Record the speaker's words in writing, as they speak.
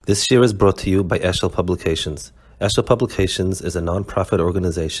This year is brought to you by Eshel Publications. Eshel Publications is a non-profit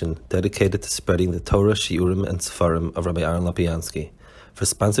organization dedicated to spreading the Torah, Shiurim, and Sefarim of Rabbi Aaron Lapiansky. For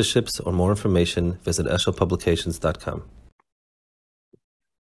sponsorships or more information, visit eshelpublications.com.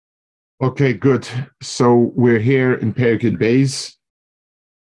 Okay, good. So we're here in Perek Beis,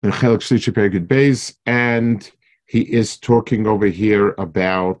 in Chelek Perek Beis, and he is talking over here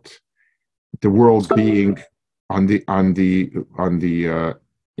about the world being on the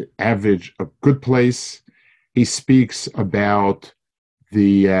average a good place. He speaks about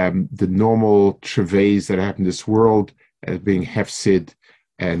the normal travails that happen in this world as being hefsid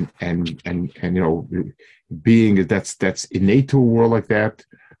and being that's innate to a world like that.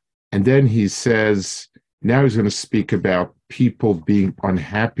 And then he says, now he's going to speak about people being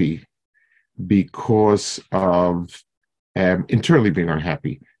unhappy because of internally being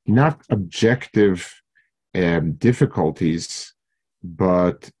unhappy, not objective difficulties,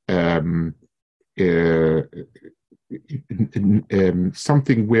 but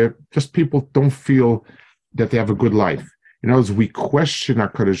something where just people don't feel that they have a good life. In other words, we question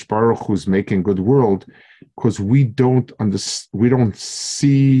HaKadosh Baruch Hu's making good world because we don't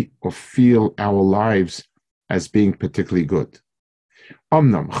see or feel our lives as being particularly good.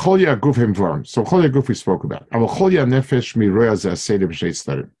 Omnam, Cholya Guf Hemvarm. So Cholya Guf we spoke about. Our Cholya Nefesh Miroya Zasedim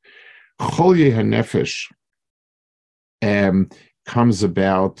Sheitzarim. Cholya HaNefesh comes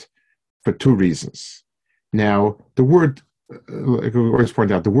about for two reasons. Now, the word, like we always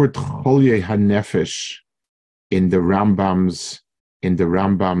point out, the word Cholye HaNefesh in the Rambam's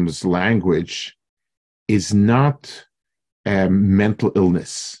language is not mental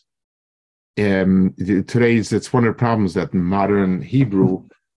illness. It's one of the problems that modern Hebrew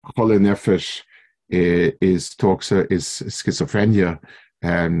Cholye Nefesh is schizophrenia,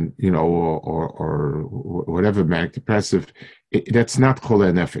 and or whatever manic depressive. That's not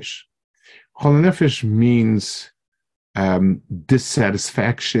Cholye Nefesh. Cholye Nefesh means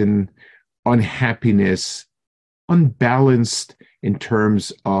dissatisfaction, unhappiness, unbalanced in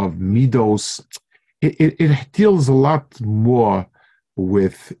terms of midos. It deals a lot more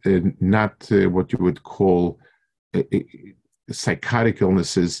with not what you would call psychotic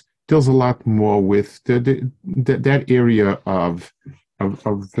illnesses. Deals a lot more with that area of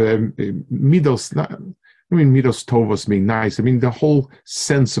midos. Midos tovos being nice. The whole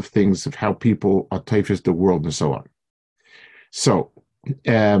sense of things, of how people are taifes the world and so on. So,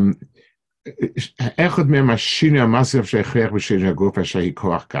 echad mem hashinu hamasav sheichach b'shein haguf asher hi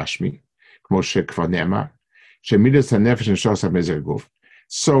koach gashmi, kmo shekvar ne'amar, shemidas hanefesh neshos hamezer guf.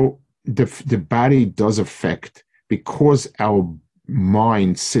 So the body does affect, because our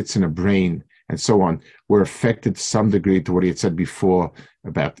mind sits in a brain and so on. We're affected to some degree to what he had said before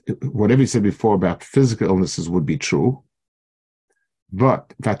about whatever he said before about physical illnesses would be true.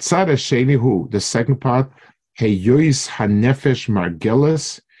 But vatzad hasheni hu, the second part, heyois hanefesh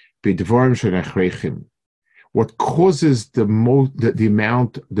margelas b'dvarim shenachreichim. What causes the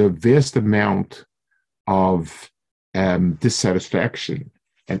vast amount of dissatisfaction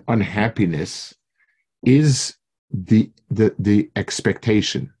and unhappiness is the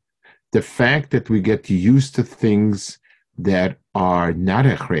expectation. The fact that we get used to things that are not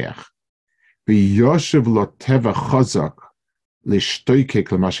echreach. V'yoshev lo teva chazak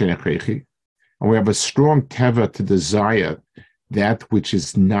l'shtoikek l'mashen echreichi. And we have a strong teva to desire that which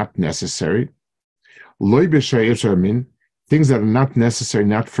is not necessary. Loi b'shayir min, things that are not necessary,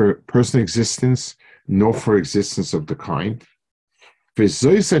 not for personal existence, nor for existence of the kind.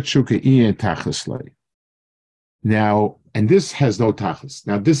 V'zoisat shuka iyen tachlis loi. Now, and this has no tachlis.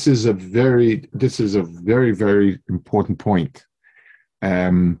 Now, this is a very, very important point.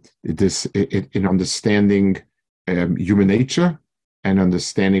 In understanding human nature and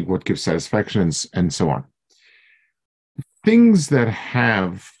understanding what gives satisfaction and so on. Things that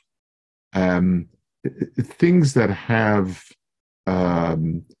have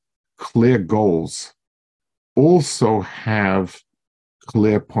clear goals also have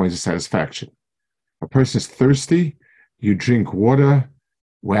clear points of satisfaction. A person is thirsty, you drink water,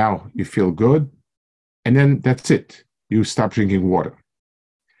 wow, you feel good, and then that's it. You stop drinking water.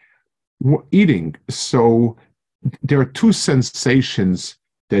 Eating, so there are two sensations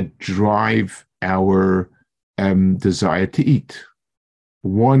that drive our desire to eat.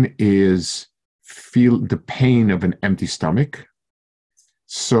 One is feel the pain of an empty stomach.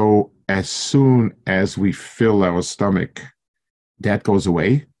 So as soon as we fill our stomach, that goes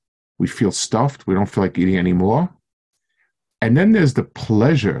away. We feel stuffed. We don't feel like eating anymore. And then there's the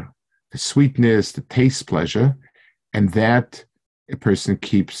pleasure, the sweetness, the taste pleasure, and that a person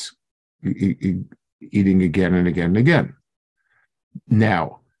keeps eating again and again and again.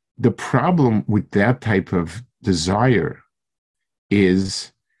 Now, The problem with that type of desire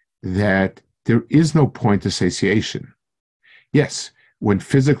is that there is no point of satiation. Yes, when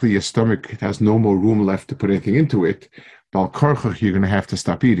physically your stomach has no more room left to put anything into it, you're going to have to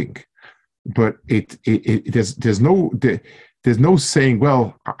stop eating. But there's no saying,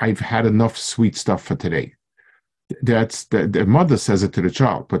 well, I've had enough sweet stuff for today. That's the mother says it to the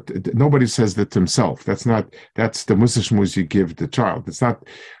child, but nobody says that to himself. That's the musashmuz you give the child. It's not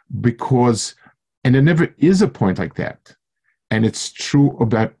because, and there never is a point like that. And it's true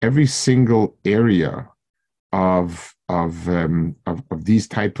about every single area of these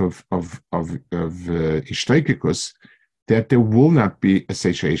type of ishtakikus, that there will not be a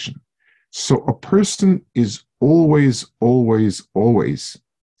satiation. So a person is always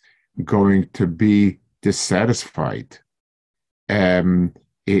going to be dissatisfied from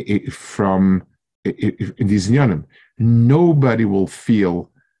in these inyanim. Nobody will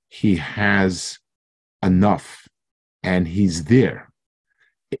feel he has enough and he's there.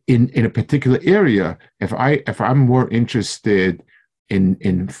 In a particular area, if I'm more interested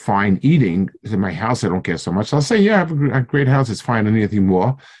in fine eating, in my house I don't care so much. I'll say, yeah, I have a great house, it's fine, I don't need anything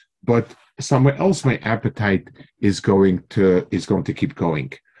more. But somewhere else, my appetite is going to keep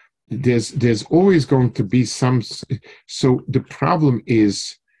going. There's always going to be some. So the problem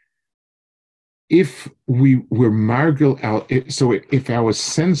is, if we're margil out. So if our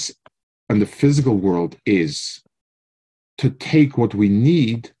sense in the physical world is to take what we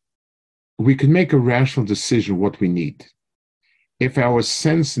need, we can make a rational decision what we need. If our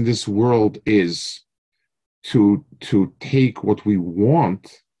sense in this world is to take what we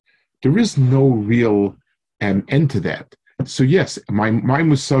want, there is no real end to that. So yes, my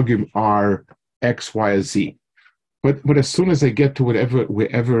musagim are X, Y, or Z. But as soon as I get to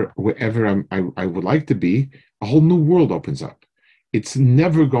wherever I would like to be, a whole new world opens up. It's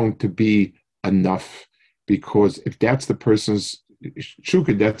never going to be enough, because if that's the person's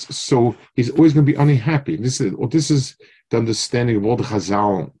shukah, he's always going to be unhappy. This is the understanding of all the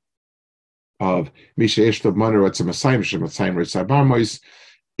Chazal of Mishaeshtav Maner Ratzim Masayim Shem Masayim Ratzim Barmois.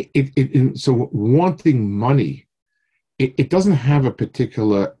 So wanting money, it doesn't have a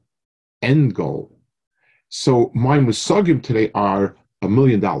particular end goal. So my musagim today are $1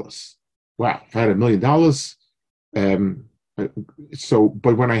 million. Wow, if I had $1 million,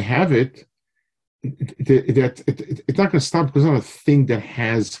 but when I have it, it's not going to stop, because it's not a thing that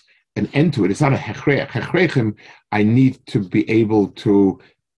has an end to it. It's not a hechrech. Hechrechim, I need to be able to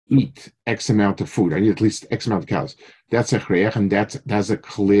eat X amount of food. I need at least X amount of calories. That's a hechrech, and that's a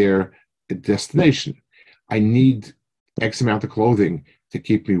clear destination. I need X amount of clothing to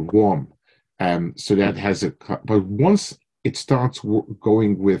keep me warm. So that has but once it starts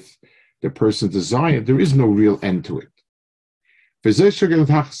going with the person's desire, there is no real end to it. The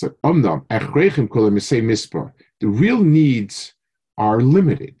real needs are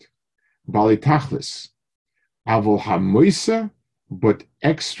limited. But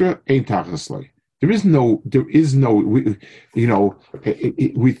extra ain't tachlis. There is no.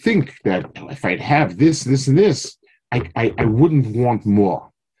 We think that if I'd have this, and this, I wouldn't want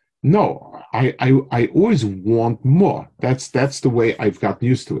more. No, I always want more. That's the way I've gotten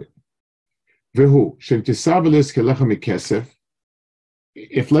used to it.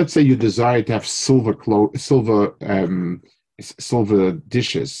 If, let's say, you desire to have silver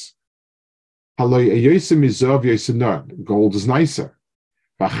dishes, gold is nicer.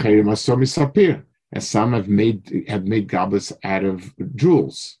 And some have made goblets out of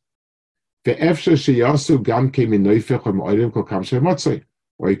jewels.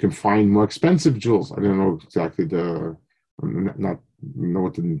 Or you can find more expensive jewels. I don't know exactly not know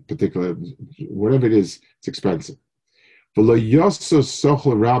what the particular, whatever it is, it's expensive. And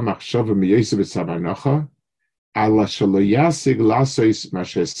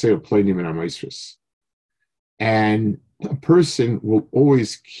a person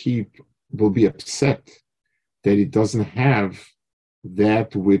will be upset that he doesn't have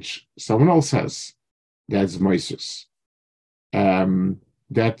that which someone else has. That's moises.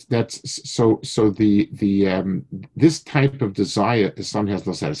 This type of desire is something has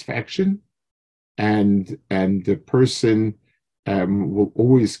no satisfaction, and the person will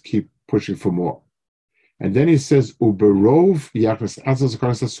always keep pushing for more. And then he says, "Uberov yachnas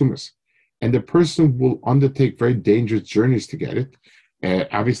azaz," and the person will undertake very dangerous journeys to get it.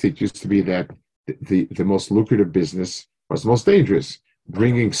 Obviously, it used to be that the most lucrative business was the most dangerous.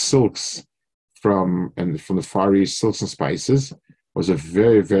 Bringing silks from the Far East, silks and spices, was a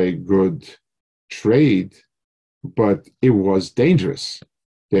very, very good trade, but it was dangerous.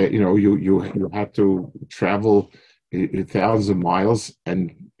 That you had to travel thousands of miles,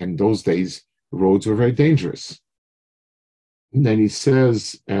 and in those days, roads were very dangerous. And then he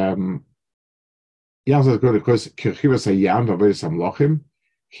says, he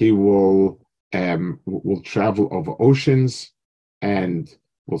will travel over oceans and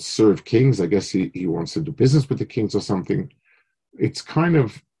will serve kings. I guess he wants to do business with the kings or something. It's kind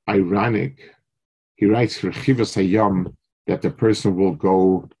of ironic. He writes that the person will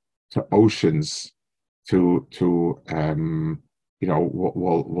go to oceans to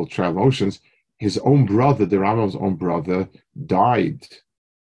will travel oceans. His own brother, the Rambam's own brother, died.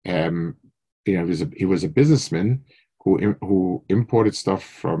 He was a businessman who imported stuff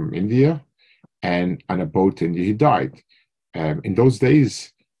from India, and on a boat to India he died. In those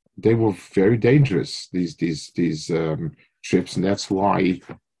days, they were very dangerous. These trips, and that's where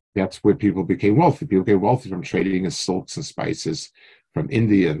people became wealthy. People became wealthy from trading in silks and spices from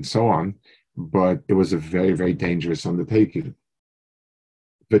India and so on. But it was a very, very dangerous undertaking.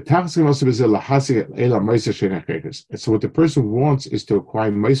 And so what the person wants is to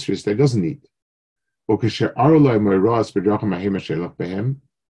acquire moistures that he doesn't need.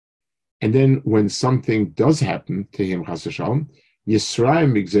 And then when something does happen to him, he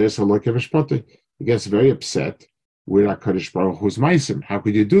gets very upset with HaKadosh Baruch Hu's meisim. How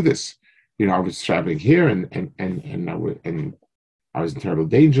could you do this? I was traveling here and I was in terrible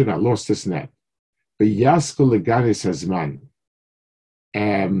danger and I lost this and that. But Yaskul Leganis Hazman,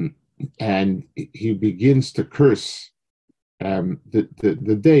 and he begins to curse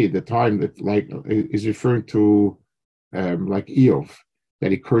the day, the time that is referring to like Eov,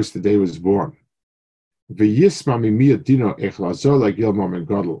 that he cursed the day he was born. And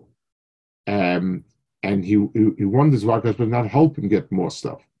he wonders why God will not help him get more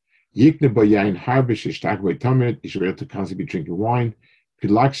stuff. He should be able to constantly be drinking wine.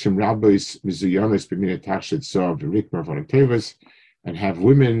 And have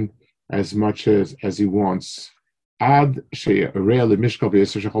women as much as he wants. And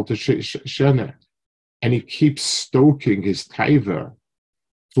he keeps stoking his taiva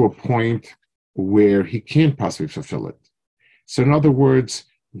to a point where he can't possibly fulfill it. So in other words,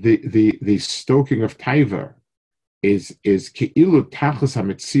 the stoking of taiva is keilu tachlis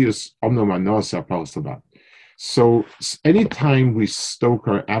hametzius omno manosa parsalbat. So anytime we stoke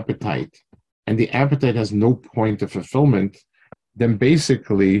our appetite, and the appetite has no point of fulfillment, then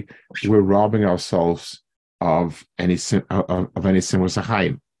basically we're robbing ourselves of any sin with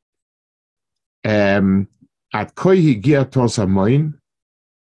Sachayim. At koihi giatos hamoin,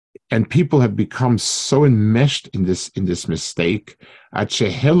 and people have become so enmeshed in this mistake that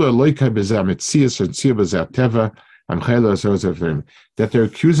they're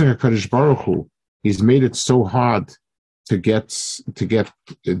accusing HaKadosh Baruch Hu. He's made it so hard to get this,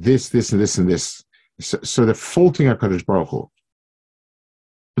 and this, and this. So they're faulting HaKadosh Baruch Hu.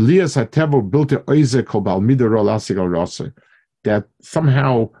 That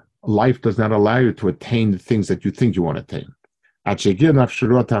somehow life does not allow you to attain the things that you think you want to attain.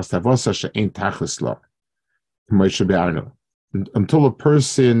 Until a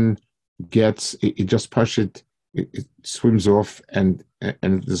person gets it just push it swims off, and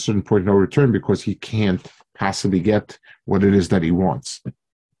there's a certain point of no return because he can't possibly get what it is that he wants.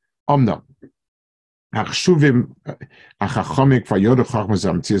 The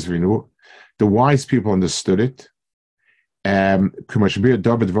wise people understood it. So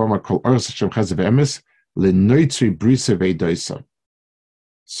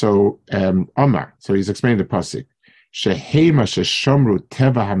Omar, so he's explaining the pasuk. Shehema sheshamru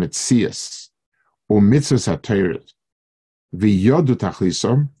teva hametzias umitzvos haTorah v'yodu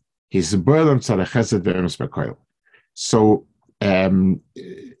tachlisom hisboilam tzarech chesed ve'emes b'koil. So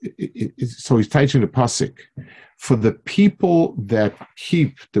he's teaching the pasuk for the people that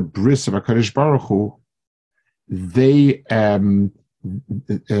keep the bris of HaKadosh Baruch Hu. They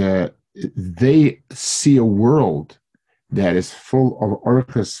see a world that is full of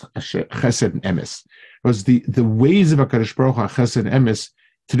orchas, chesed, and emes. Because the ways of HaKadosh Baruch Hu are chesed and emes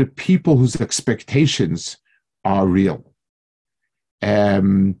to the people whose expectations are real.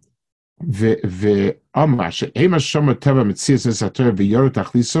 So the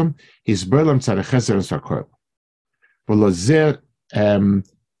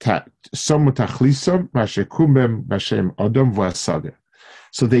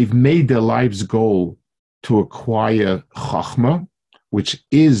they've made their life's goal to acquire chachma, which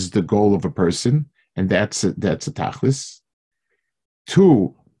is the goal of a person, and that's a tachlis.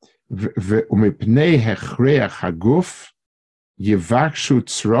 2, umipnei hechreach haguf yivakshu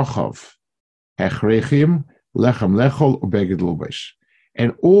tzrochav hechrechim lechem lechol ubeged lubesh,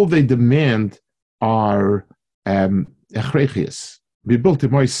 and all they demand are Echrechius, Bibilti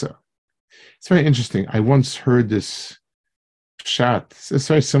Moisa. It's very interesting. I once heard this pshat. It's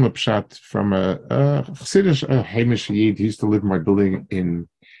very similar pshat from a Chassidish Hamish Yid. He used to live in my building in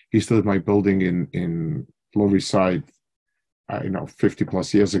Lower East Side, 50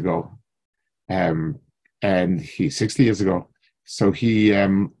 plus years ago, and he 60 years ago. So he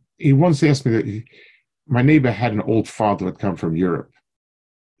once asked me that my neighbor had an old father that had come from Europe.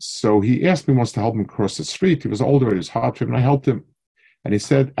 So he asked me once to help him cross the street. He was older, it was hard for him, and I helped him. And he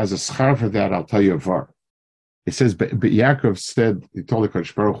said, as a schar for that, I'll tell you a var. He says, but Yaakov said, he told the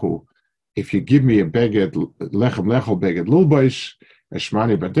Kodesh Baruch Hu, if you give me a beged, lechem lechol beged lulboish,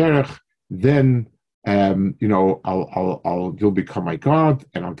 eshmani baderech, then, you'll become my God,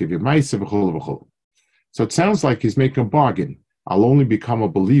 and I'll give you ma'aseh v'chol v'chol. So it sounds like he's making a bargain. I'll only become a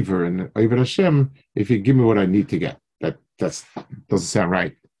believer in Oved Hashem if you give me what I need to get. That doesn't sound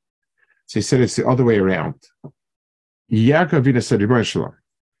right. So he said it's the other way around. Yaakov Avinu said,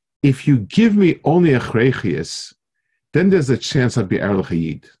 if you give me only a chreichias, then there's a chance I'd be erlich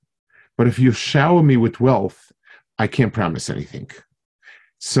yid. But if you shower me with wealth, I can't promise anything.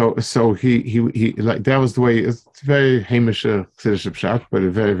 So he like that was the way. It's very Hamish Chassidish pshat, but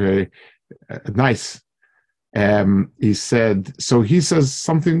very very nice. He said so. He says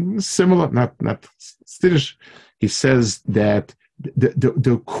something similar, not Chassidish. He says that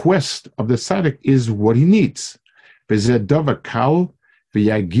the quest of the tzaddik is what he needs. I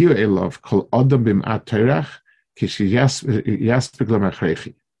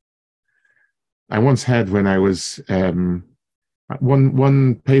once had, when I was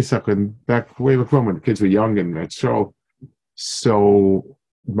one Pesach, and back way back when the kids were young and that show. So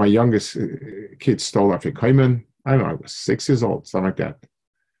my youngest kid stole Afikoimen. I don't know, I was 6 years old, something like that.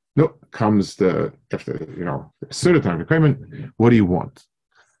 No, comes after a certain time Afikoimen. What do you want?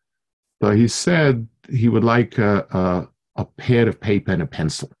 So he said he would like a pad of paper and a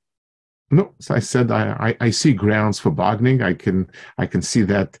pencil. No, so I said I see grounds for bargaining. I can see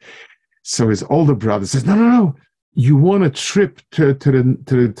that. So his older brother says, no. You want a trip to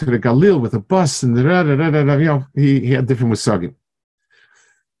the Galil with a bus and he had different musagim.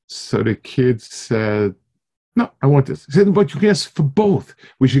 So the kid said, no, I want this. He said, but you can ask for both.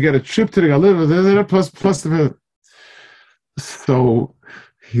 We should get a trip to the Galil plus the. So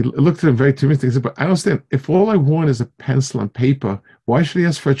he looked at him very optimistic. He said, but I understand, if all I want is a pencil and paper, why should he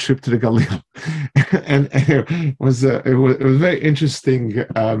ask for a trip to the Galil? and it was very interesting.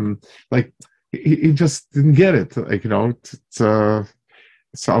 He just didn't get it. So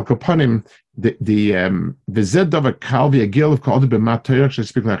I'll go upon him. That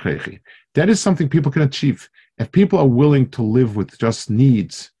is something people can achieve. If people are willing to live with just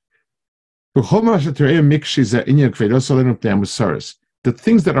needs, the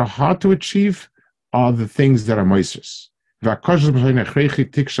things that are hard to achieve are the things that are moises.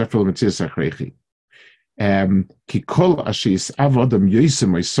 Kikol ashis avodam yoyse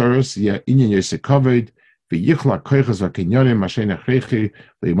moiseres ya inyan yoyse kavod v'yichla koiches v'kinyonim mashen achrechi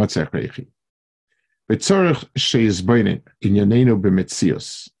v'yimotze achrechi v'tzorech sheis boinen inyanenu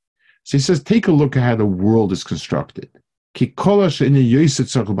b'metzios. So he says, take a look at how the world is constructed. Kikol ashe inyan yoyse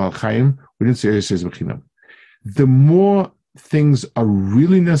tzorech b'al chaim v'nin tzorech yoyse b'chinam. The more things are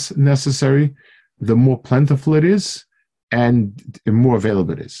really necessary, the more plentiful it is, and the more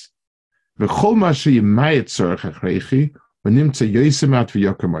available it is. And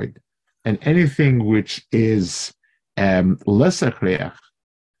anything which is less achreach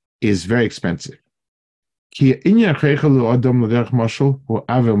is very expensive. This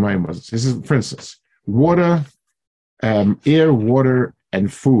is, for instance, water, air, water,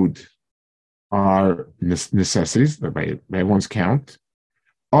 and food are necessities by everyone's count.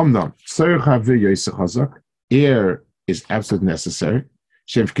 Air is absolutely necessary.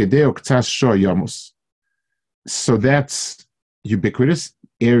 So that's ubiquitous.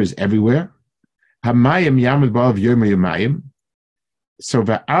 Air is everywhere. So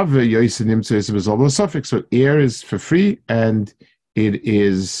So air is for free and it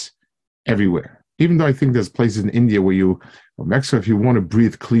is everywhere. Even though I think there's places in India where Mexico, if you want to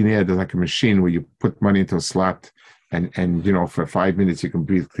breathe clean air, there's like a machine where you put money into a slot and for 5 minutes you can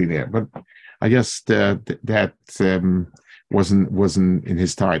breathe clean air. But I guess that wasn't in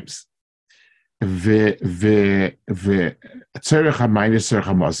his times. What says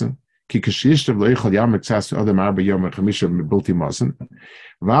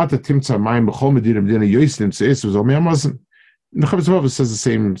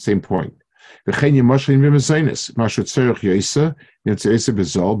the same point.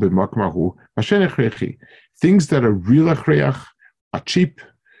 Things that are real achreach are cheap,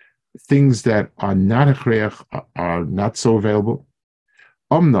 things that are not hechreach are not so available.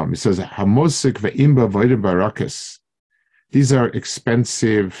 Omnam, it says, hamosik ve'imba voidem barakas. These are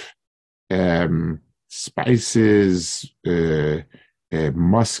expensive spices.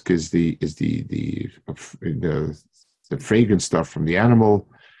 Musk is the fragrant stuff from the animal.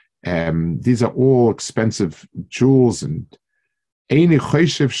 These are all expensive jewels, and so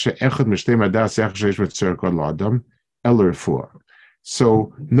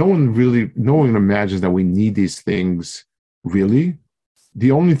no one imagines that we need these things really.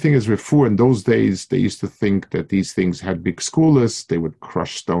 The only thing is refuah. In those days, they used to think that these things had big skulas. They would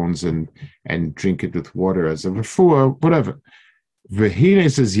crush stones and drink it with water as a refuah, whatever. V'hine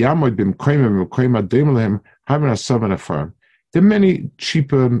says yamod b'mkoimim v'mkoim adim lehem having a savan farm. There are many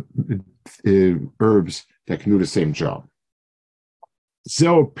cheaper herbs that can do the same job.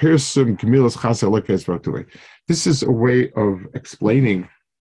 This is a way of explaining.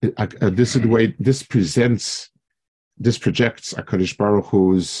 This is the way this projects HaKadosh Baruch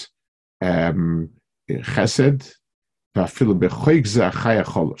Hu's chesed, v'afilu b'choik ze achaya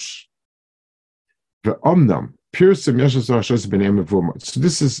cholosh. V'omnam, pirsum yashas v'ashos b'nei mevumot. So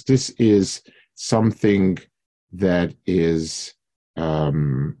this is something that is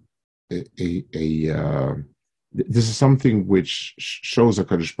this is something which shows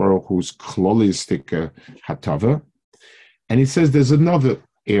HaKadosh Baruch Hu's klolistic hatava. And he says there's another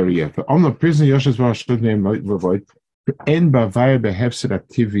area. V'omnam pirsum yashas v'ashos b'nei mevumot. En bavaya behefsed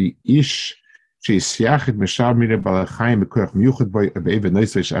activi ish sheyisyachet meshar mine balachayim b'koach miyuchad boy be'eva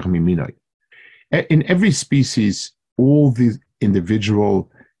noisvei shach miminoi. In every species, all the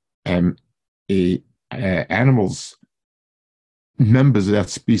individual animals, members of that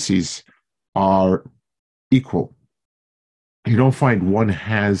species, are equal. You don't find one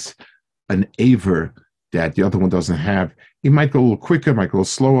has an aver that the other one doesn't have. It might go a little quicker, might go a little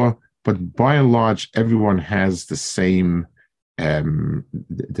slower, but by and large, everyone has the same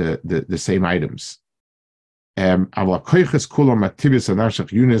the same items. And for occasion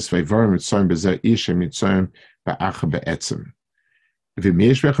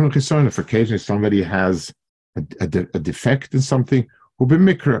somebody has a defect in something,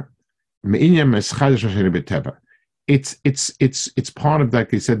 it's part of,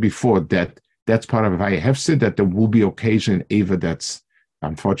 like I said before, that's part of Havaya Hefsid, that there will be occasion Ava that's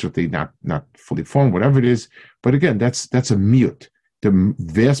unfortunately not fully formed, whatever it is. But again, that's a mute. The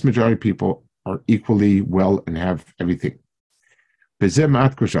vast majority of people are equally well and have everything. So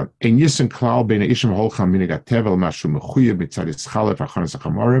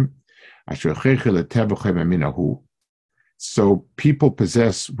people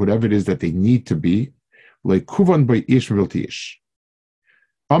possess whatever it is that they need to be. Like kuvan by ish vilti ish.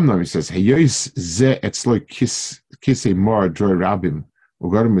 Amnam, he says, Heyois ze etzloi kisei mar droi rabim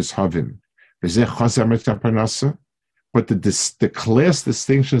ugarim havim. But the class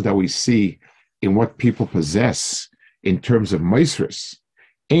distinctions that we see in what people possess in terms of maestros,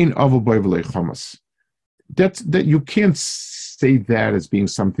 ain't chamas. That you can't say that as being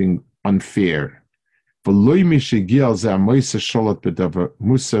something unfair. And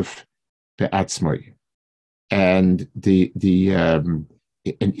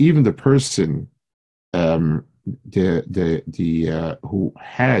and even the person who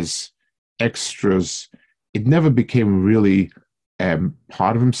has extras, it never became really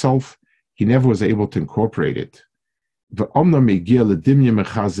part of himself. He never was able to incorporate it.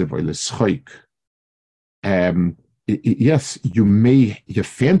 Yes, your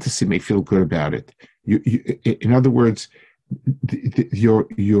fantasy may feel good about it. In other words,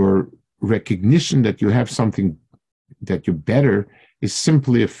 your recognition that you have something that you're better is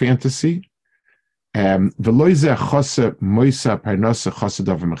simply a fantasy. And the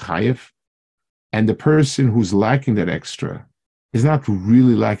person who's lacking that extra is not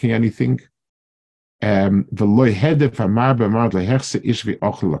really lacking anything. So if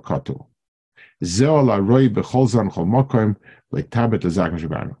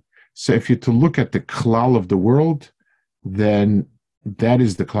you're to look at the klal of the world, then that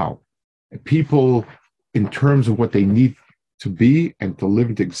is the klal. People, in terms of what they need to be and to live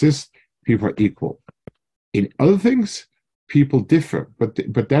and to exist, people are equal. In other things, people differ, but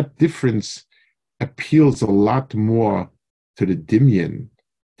that difference appeals a lot more to the dimyan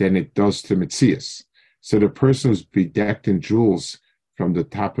than it does to Metzias. So the person who's bedecked in jewels from the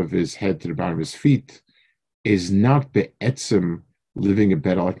top of his head to the bottom of his feet is not be'etzim living a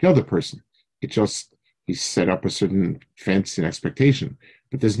better like the other person. It just, he's set up a certain fancy and expectation,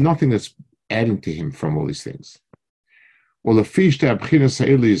 but there's nothing that's adding to him from all these things.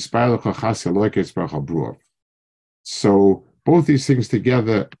 So both these things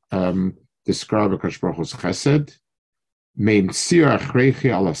together describe HaKadosh Baruch Hu's chesed. Meim tzir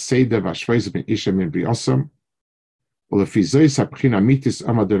achreichi ala seder v'ashveiz ben isha min briosam. Ulefi zois ha'pchina mitis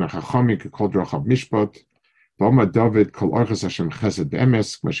amadon ha'chachamim kekol drochav mishpat. V'amad David kol orchas Hashem chesed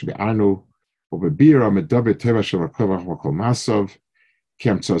be'emes k'mashi be'anu. U'bebir amad David teva shel ha'kovach v'kol masov. Ki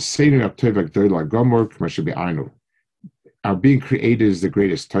amtzo seinu ha'tova g'dola gomor k'mashi be'anu. Our being created is the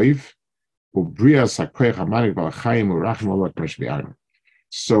greatest toiv.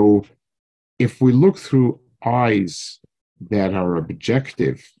 So if we look through eyes that are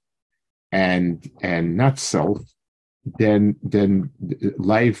objective and not self, then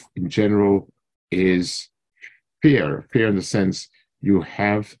life in general is fair in the sense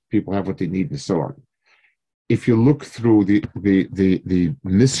people have what they need and so on. If you look through the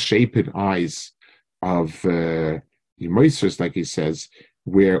misshapen eyes of Moises, like he says,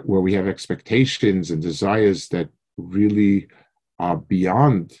 where we have expectations and desires that really are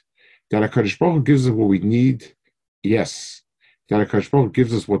beyond, that HaKadosh Baruch Hu gives us what we need, yes. That HaKadosh Baruch Hu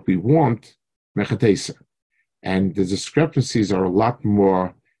gives us what we want, mechatesa. And the discrepancies are a lot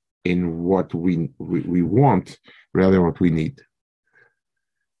more in what we want rather than what we need.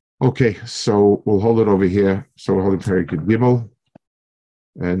 Okay, so we'll hold it over here. So we'll hold it Perek Gimel.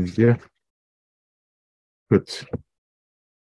 And yeah, good.